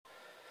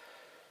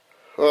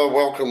Well,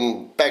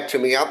 welcome back to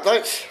me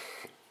updates.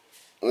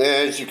 Now,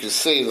 as you can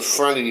see in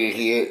front of you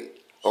here,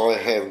 I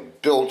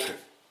have built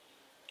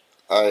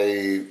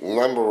a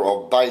number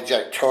of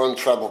bajak time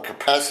travel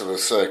capacitor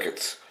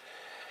circuits.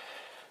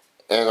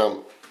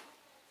 And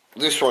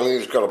this one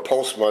here's got a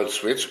pulse mode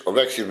switch. I've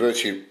actually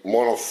virtually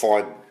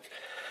modified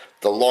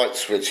the light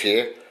switch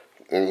here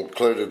and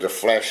included the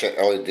flash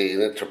LED in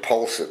it to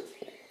pulse it.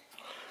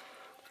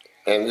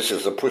 And this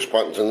is the push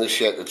button to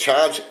initiate the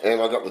charge,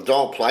 and I've got the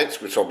dial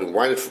plates which I've been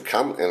waiting for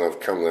come, and I've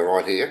come there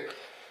right here.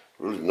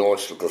 Really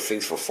nice looking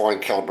things for fine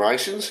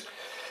calibrations.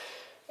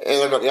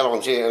 And I've got the other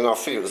ones here, and I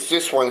figured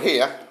this one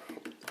here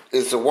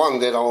is the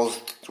one that I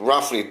was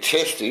roughly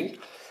testing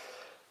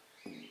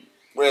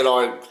when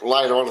I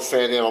later on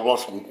found out I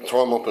lost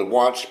time up in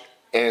watch,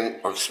 and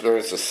I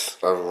experienced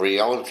a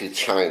reality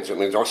change. I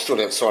mean, I stood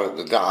outside in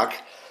the dark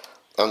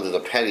under the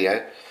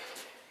patio,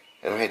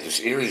 and I had this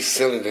eerie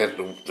feeling that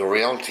the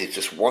reality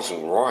just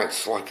wasn't right.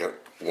 It's like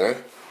like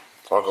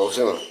I was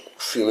in a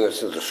few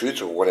minutes into the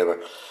future or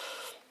whatever.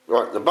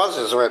 Right, the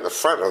buzzers are at the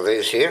front of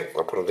these here.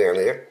 I'll put them down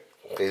there.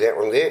 See that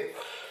one there?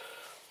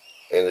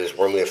 And there's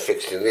one there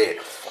fixed in there.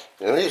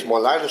 And here's my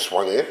latest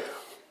one here.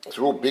 It's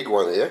a real big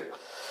one here.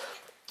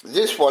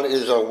 This one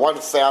is a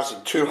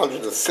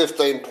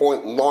 1215.9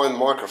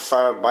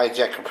 microfarad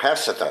bajak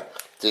capacitor.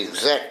 The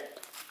exact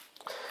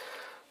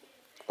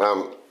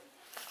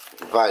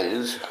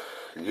values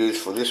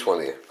used for this one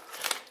here,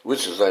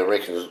 which is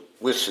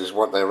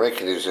what they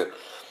reckon is a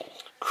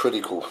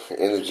critical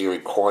energy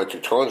required to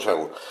time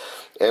travel.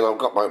 And I've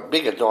got my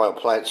bigger dial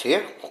plates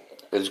here,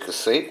 as you can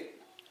see,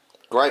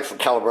 great for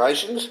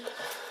calibrations.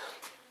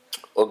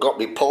 I've got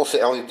my pulse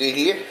LED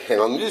here,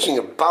 and I'm using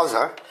a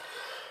buzzer.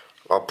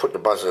 I put the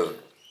buzzer a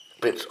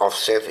bit off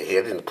centre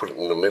here, I didn't put it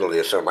in the middle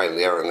here, so I made an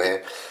error in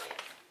there.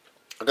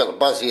 I've got the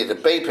buzzer here, the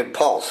beep and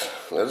pulse.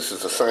 Now this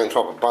is the same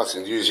type of buzzer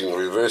using the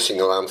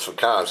reversing alarms for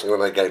cars, when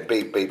they go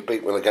beep, beep,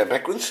 beep when they go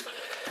backwards.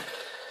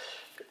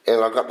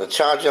 And I've got the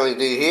charge LED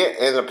here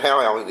and the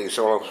power LED,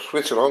 so I'll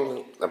switch it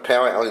on, the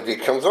power LED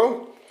comes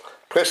on,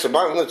 press the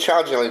button, the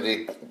charge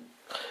LED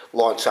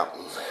lights up.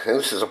 And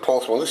this is a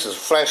pulse one, this is a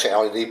flash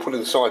LED put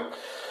inside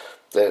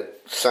the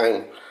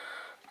same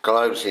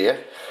globes here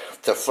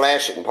to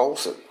flash it and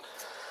pulse it.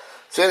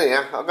 So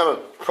anyhow, I've got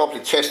to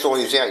properly test all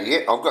these out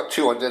yet. I've got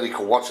two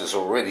identical watches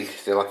already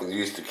that I can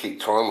use to keep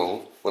time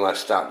on when I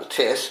start the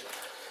test,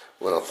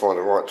 when I find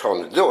the right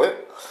time to do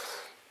it.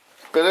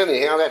 But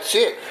anyhow, that's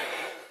it.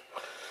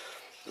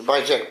 The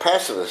bajak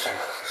capacitors.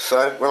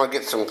 So when I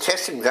get some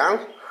testing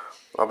done,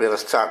 I'll be able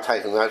to start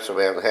taking notes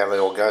about how they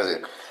all go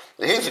there.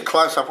 Now here's a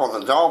close-up on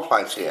the dial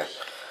plates here.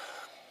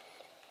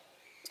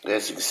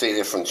 As you can see,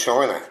 they're from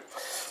China.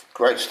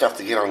 Great stuff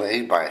to get on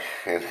eBay.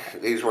 And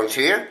these ones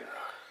here,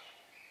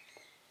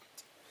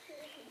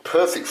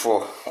 perfect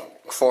for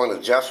fine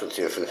adjustments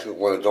here. If you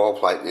want a dial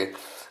plate there,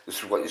 this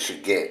is what you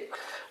should get.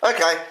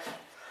 Okay,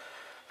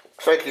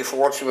 thank you for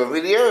watching the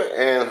video,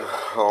 and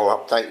I'll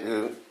update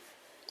you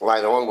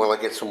later on when I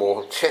get some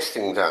more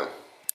testing done.